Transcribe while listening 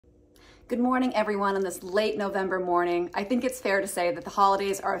Good morning, everyone, on this late November morning. I think it's fair to say that the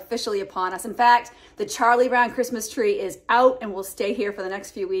holidays are officially upon us. In fact, the Charlie Brown Christmas tree is out and will stay here for the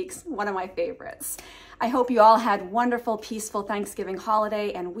next few weeks. One of my favorites. I hope you all had wonderful, peaceful Thanksgiving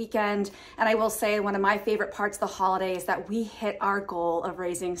holiday and weekend. And I will say one of my favorite parts of the holiday is that we hit our goal of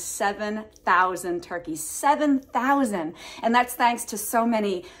raising 7,000 turkeys. 7,000! And that's thanks to so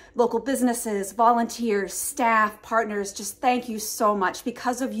many local businesses, volunteers, staff, partners. Just thank you so much.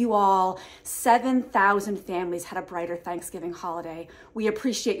 Because of you all, 7,000 families had a brighter Thanksgiving holiday. We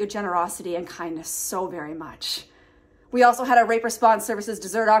appreciate your generosity and kindness so very much. We also had a Rape Response Services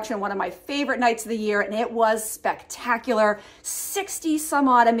dessert auction, one of my favorite nights of the year, and it was spectacular. 60 some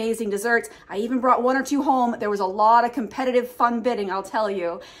odd amazing desserts. I even brought one or two home. There was a lot of competitive fun bidding, I'll tell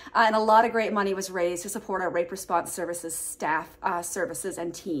you, and a lot of great money was raised to support our Rape Response Services staff, services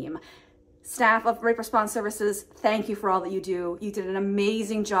and team. Staff of Rape Response Services, thank you for all that you do. You did an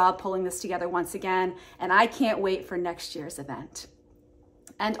amazing job pulling this together once again, and I can't wait for next year's event.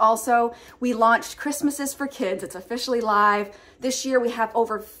 And also, we launched Christmases for Kids. It's officially live. This year, we have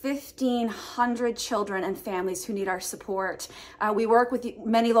over 1,500 children and families who need our support. We work with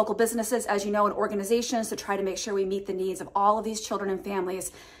many local businesses, as you know, and organizations to try to make sure we meet the needs of all of these children and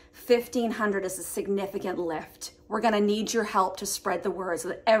families. 1,500 is a significant lift. We're gonna need your help to spread the word so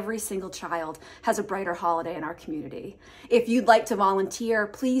that every single child has a brighter holiday in our community. If you'd like to volunteer,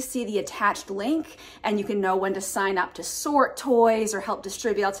 please see the attached link and you can know when to sign up to sort toys or help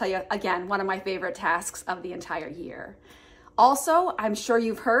distribute. I'll tell you, again, one of my favorite tasks of the entire year. Also, I'm sure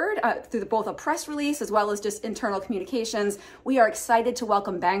you've heard through both a press release as well as just internal communications, we are excited to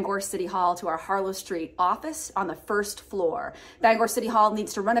welcome Bangor City Hall to our Harlow Street office on the first floor. Bangor City Hall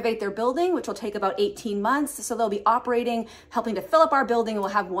needs to renovate their building, which will take about 18 months. So they'll be operating, helping to fill up our building, and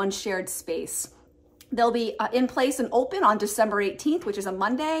we'll have one shared space. They'll be in place and open on December 18th, which is a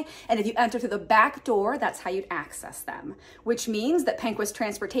Monday. And if you enter through the back door, that's how you'd access them, which means that Penquis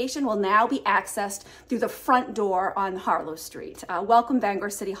transportation will now be accessed through the front door on Harlow Street. Welcome, Bangor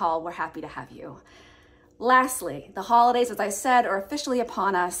City Hall. We're happy to have you. Lastly, the holidays, as I said, are officially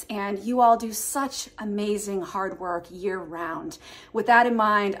upon us, and you all do such amazing hard work year round. With that in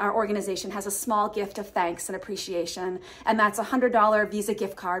mind, our organization has a small gift of thanks and appreciation, and that's a $100 Visa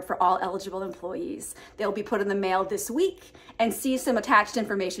gift card for all eligible employees. They'll be put in the mail this week, and see some attached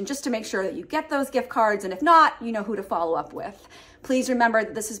information just to make sure that you get those gift cards, and if not, you know who to follow up with. Please remember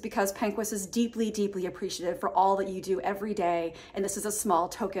that this is because Penquis is deeply, deeply appreciative for all that you do every day, and this is a small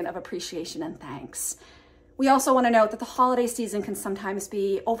token of appreciation and thanks. We also want to note that the holiday season can sometimes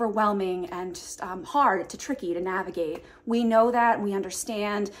be overwhelming and hard, tricky to navigate. We know that and we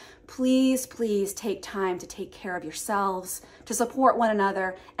understand. Please, please take time to take care of yourselves, to support one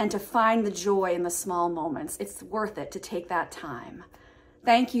another, and to find the joy in the small moments. It's worth it to take that time.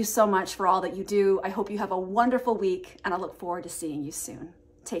 Thank you so much for all that you do. I hope you have a wonderful week, and I look forward to seeing you soon.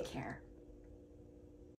 Take care.